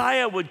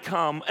Messiah would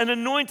come, an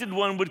anointed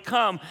one would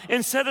come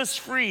and set us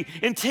free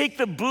and take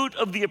the boot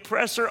of the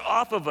oppressor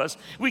off of us.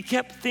 We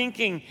kept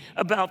thinking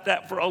about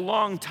that for a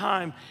long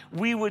time.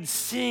 We would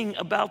sing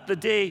about the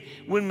day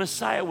when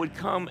Messiah would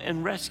come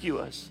and rescue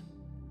us.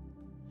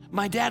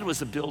 My dad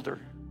was a builder.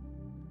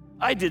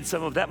 I did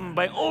some of that.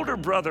 My older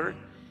brother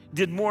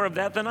did more of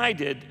that than I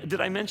did. Did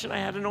I mention I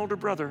had an older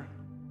brother?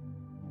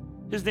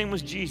 His name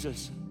was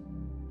Jesus.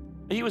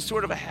 He was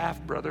sort of a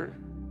half-brother.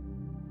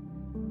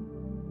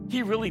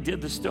 He really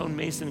did the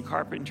stonemason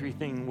carpentry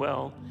thing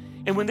well.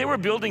 And when they were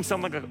building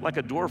something like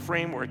a door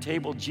frame or a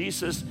table,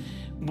 Jesus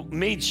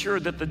made sure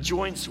that the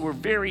joints were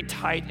very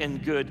tight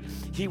and good.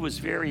 He was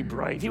very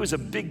bright. He was a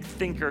big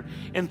thinker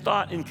and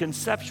thought in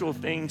conceptual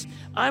things.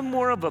 I'm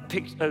more of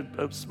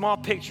a small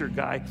picture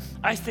guy.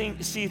 I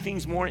see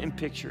things more in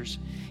pictures.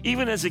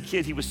 Even as a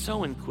kid, he was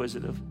so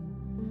inquisitive.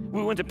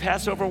 We went to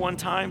Passover one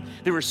time.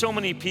 There were so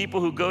many people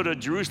who go to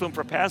Jerusalem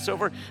for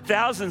Passover,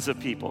 thousands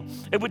of people.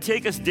 It would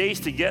take us days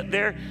to get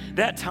there.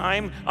 That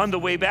time, on the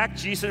way back,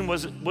 Jesus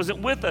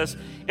wasn't with us,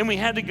 and we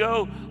had to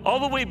go all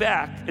the way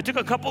back. It took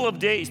a couple of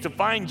days to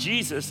find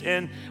Jesus,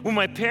 and when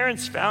my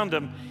parents found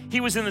him,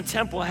 he was in the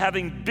temple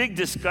having big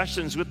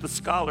discussions with the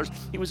scholars.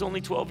 He was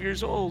only 12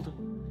 years old.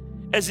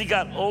 As he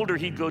got older,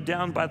 he'd go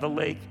down by the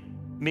lake,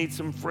 made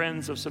some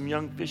friends of some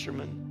young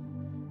fishermen,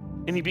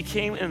 and he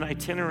became an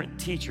itinerant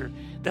teacher.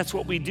 That's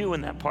what we do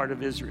in that part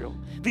of Israel.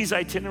 These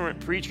itinerant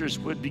preachers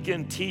would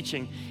begin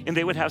teaching, and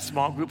they would have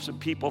small groups of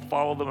people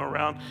follow them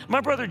around.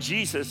 My brother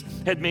Jesus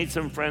had made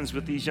some friends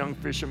with these young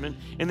fishermen,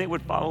 and they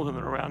would follow him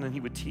around, and he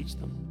would teach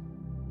them.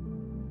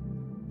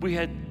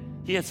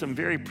 He had some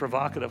very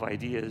provocative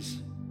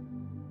ideas.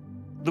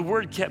 The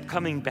word kept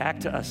coming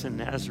back to us in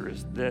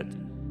Nazareth that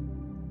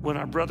when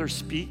our brother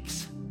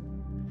speaks,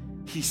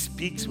 he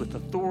speaks with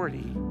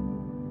authority.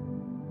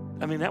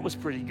 I mean, that was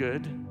pretty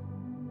good.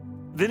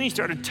 Then he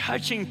started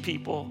touching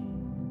people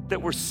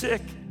that were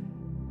sick,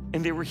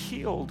 and they were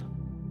healed.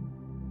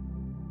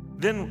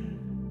 Then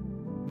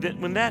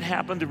when that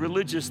happened, the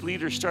religious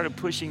leaders started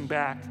pushing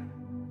back.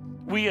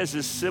 We as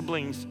his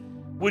siblings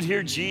would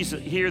hear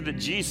that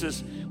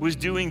Jesus was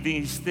doing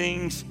these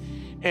things,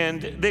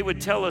 and they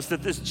would tell us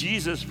that this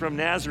Jesus from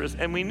Nazareth,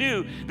 and we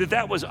knew that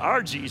that was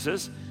our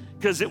Jesus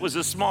because it was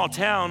a small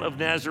town of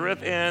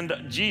Nazareth, and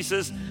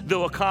Jesus,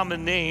 though a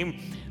common name,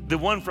 the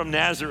one from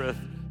Nazareth,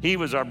 he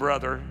was our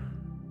brother.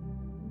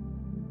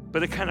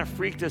 But it kind of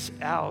freaked us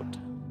out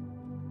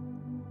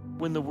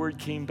when the word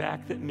came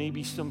back that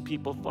maybe some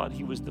people thought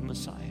he was the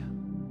Messiah.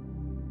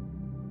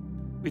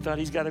 We thought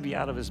he's got to be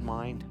out of his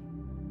mind.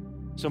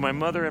 So my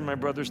mother and my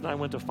brothers and I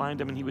went to find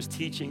him, and he was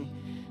teaching,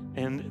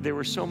 and there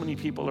were so many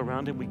people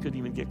around him we couldn't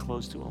even get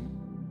close to him.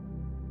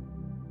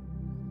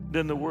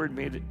 Then the word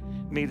made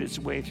made its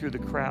way through the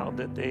crowd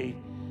that they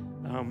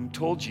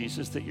told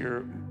Jesus that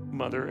your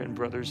mother and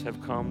brothers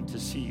have come to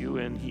see you.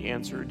 And he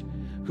answered,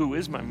 "Who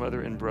is my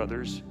mother and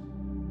brothers?"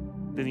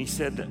 Then he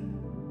said that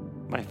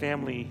my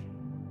family,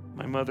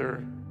 my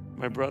mother,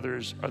 my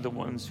brothers are the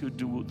ones who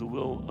do the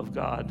will of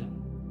God.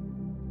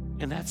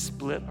 And that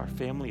split our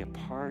family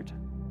apart.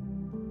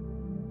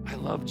 I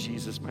love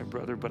Jesus, my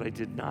brother, but I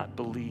did not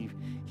believe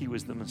he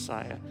was the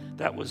Messiah.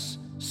 That was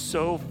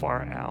so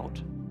far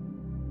out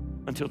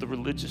until the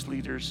religious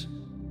leaders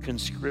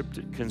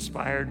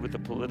conspired with the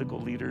political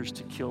leaders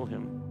to kill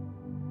him.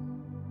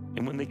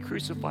 And when they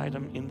crucified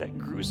him in that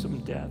gruesome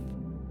death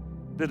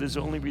that is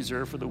only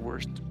reserved for the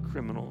worst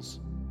criminals,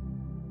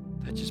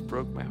 that just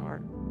broke my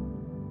heart.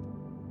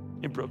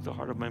 It broke the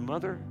heart of my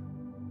mother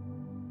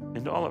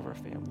and all of our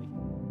family.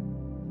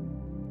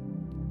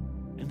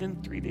 And then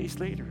 3 days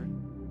later,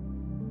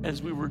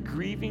 as we were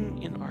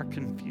grieving in our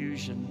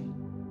confusion,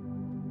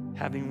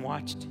 having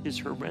watched his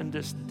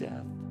horrendous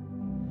death,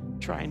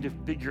 trying to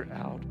figure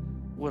out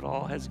what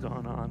all has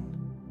gone on,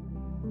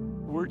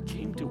 word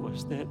came to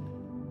us that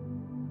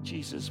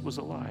Jesus was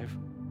alive.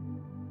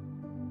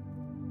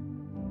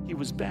 He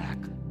was back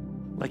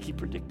like he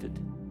predicted.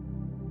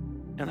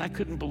 And I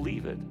couldn't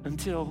believe it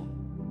until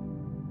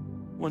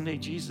one day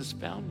Jesus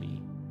found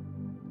me.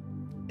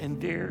 And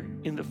there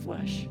in the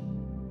flesh,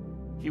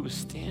 he was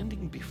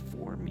standing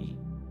before me.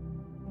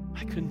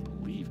 I couldn't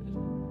believe it.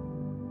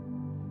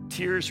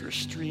 Tears were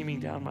streaming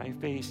down my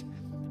face,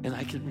 and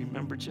I can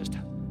remember just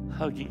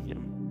hugging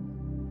him.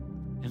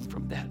 And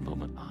from that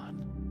moment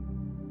on,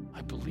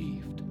 I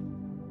believed.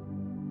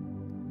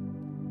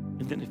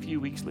 And then a few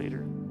weeks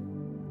later,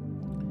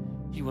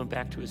 he went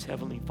back to his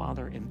heavenly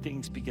Father, and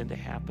things began to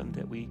happen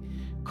that we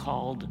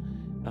called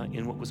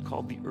in what was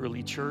called the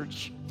early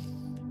church.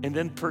 And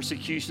then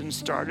persecution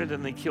started,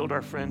 and they killed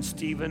our friend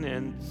Stephen,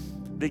 and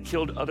they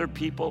killed other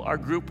people. Our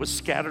group was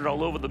scattered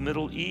all over the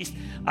Middle East.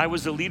 I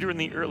was a leader in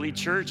the early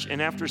church,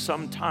 and after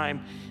some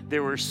time,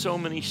 there were so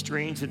many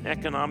strains in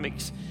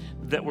economics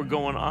that were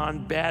going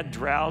on, bad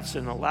droughts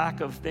and a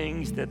lack of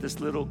things, that this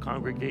little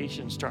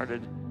congregation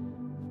started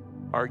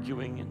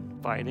arguing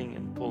and fighting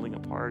and pulling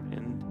apart.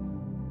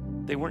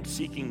 And they weren't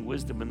seeking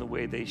wisdom in the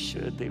way they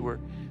should. They were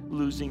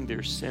losing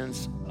their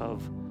sense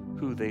of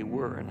who they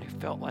were. And I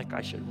felt like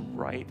I should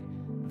write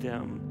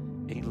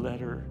them a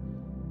letter.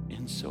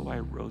 And so I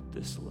wrote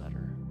this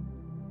letter.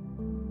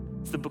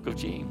 It's the book of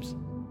James.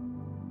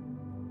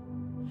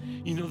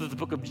 You know that the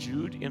book of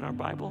Jude in our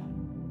Bible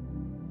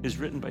is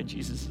written by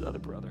Jesus' other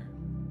brother.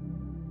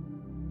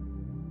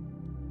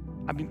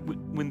 I mean,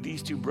 when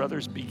these two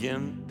brothers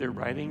begin their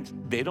writings,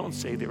 they don't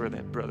say they were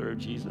that brother of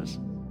Jesus.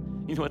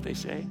 You know what they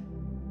say?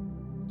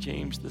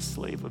 James, the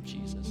slave of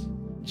Jesus.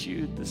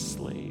 Jude, the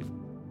slave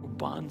or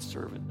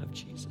bondservant of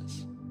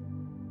Jesus.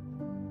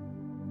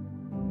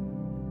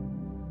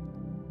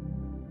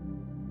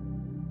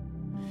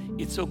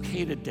 It's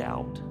okay to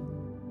doubt.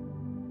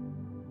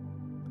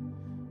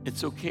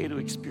 It's okay to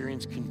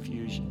experience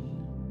confusion.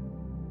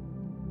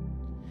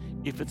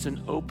 If it's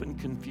an open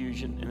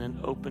confusion and an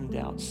open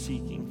doubt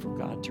seeking for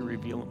God to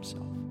reveal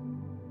himself.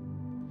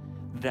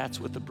 That's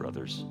what the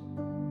brothers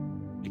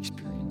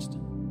experienced.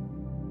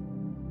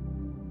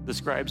 The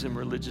scribes and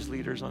religious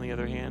leaders, on the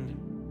other hand,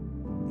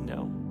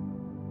 no.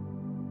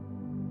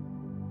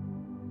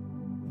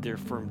 Their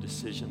firm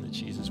decision that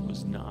Jesus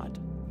was not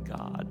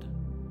God.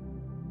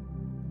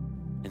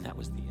 And that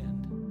was the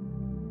end.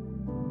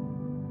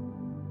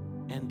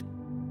 And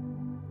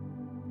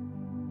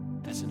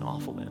that's an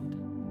awful end.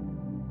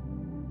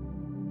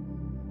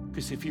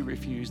 Because if you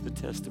refuse the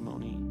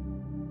testimony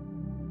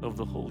of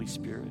the Holy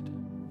Spirit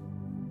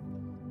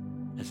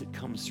as it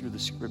comes through the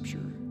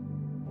scripture,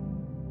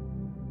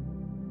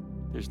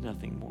 there's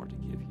nothing more to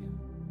give you.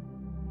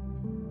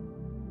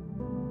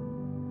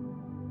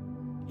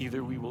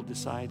 Either we will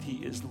decide he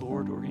is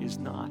Lord or he is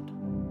not.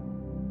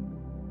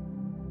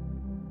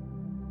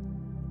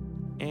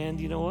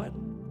 And you know what?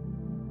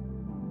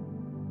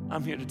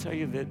 I'm here to tell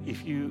you that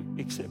if you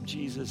accept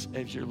Jesus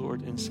as your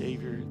Lord and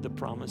Savior, the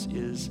promise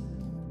is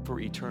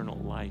for eternal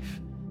life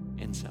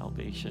and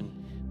salvation.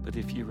 But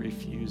if you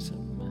refuse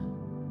him,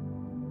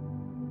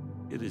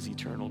 it is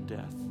eternal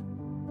death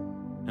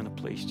and a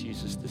place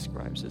Jesus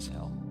describes as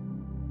hell.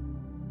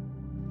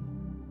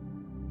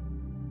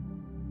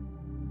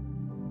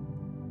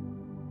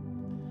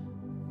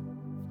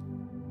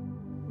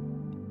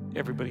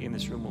 Everybody in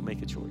this room will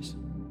make a choice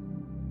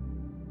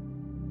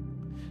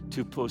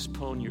to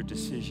postpone your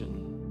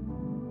decision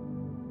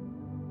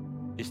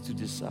is to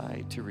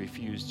decide to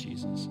refuse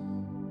Jesus.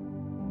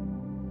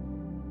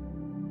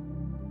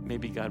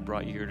 Maybe God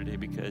brought you here today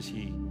because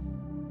he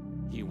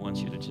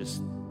wants you to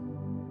just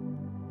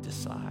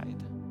decide.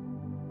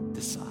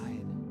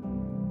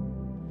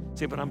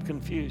 Say, but I'm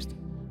confused.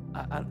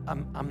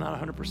 I'm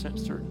not 100%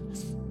 certain.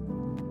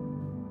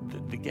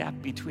 The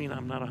gap between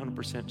I'm not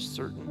 100%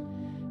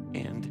 certain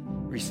and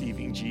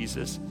receiving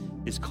Jesus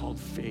is called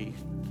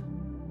faith.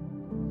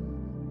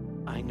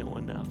 I know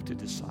enough to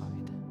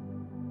decide.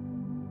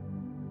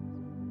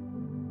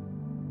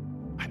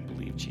 I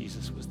believe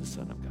Jesus was the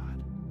Son of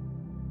God.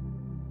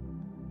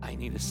 I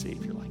need a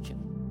Savior like him.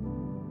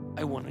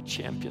 I want a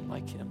champion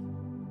like him.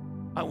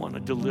 I want a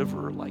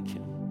deliverer like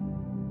him.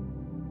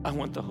 I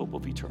want the hope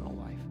of eternal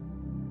life.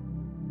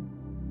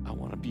 I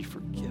want to be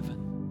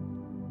forgiven.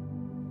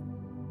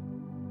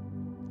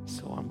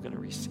 So I'm going to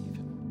receive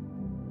him.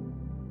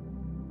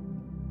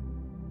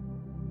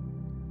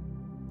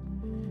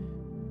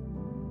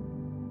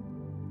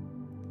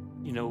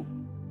 You know,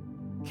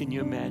 can you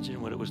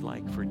imagine what it was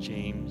like for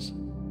James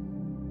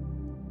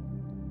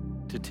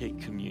to take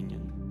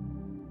communion?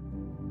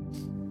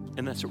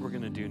 And that's what we're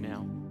going to do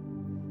now.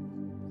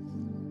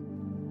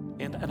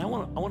 And I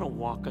want to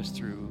walk us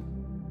through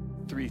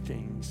three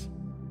things.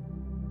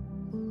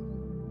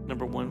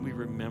 Number one, we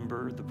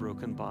remember the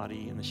broken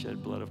body and the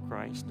shed blood of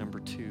Christ. Number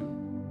two,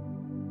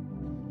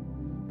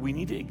 we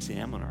need to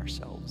examine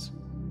ourselves.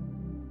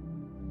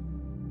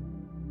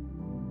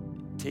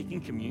 Taking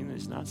communion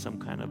is not some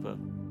kind of a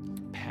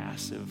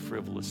passive,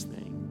 frivolous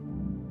thing.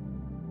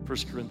 1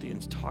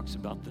 Corinthians talks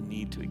about the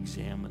need to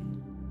examine.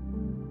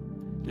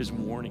 There's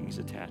warnings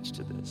attached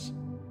to this.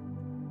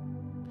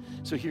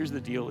 So here's the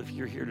deal. If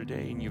you're here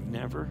today and you've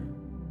never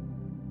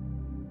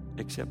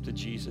accepted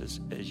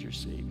Jesus as your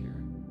Savior,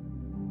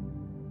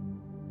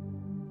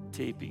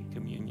 taking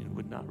communion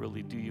would not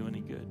really do you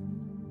any good.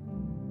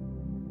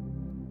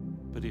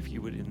 But if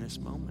you would, in this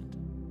moment,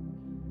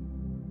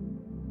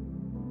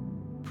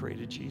 pray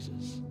to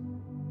Jesus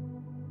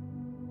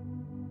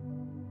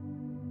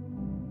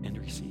and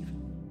receive him.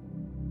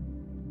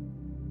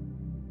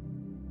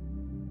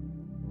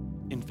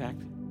 In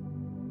fact,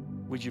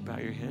 would you bow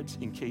your heads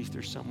in case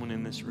there's someone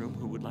in this room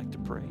who would like to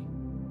pray?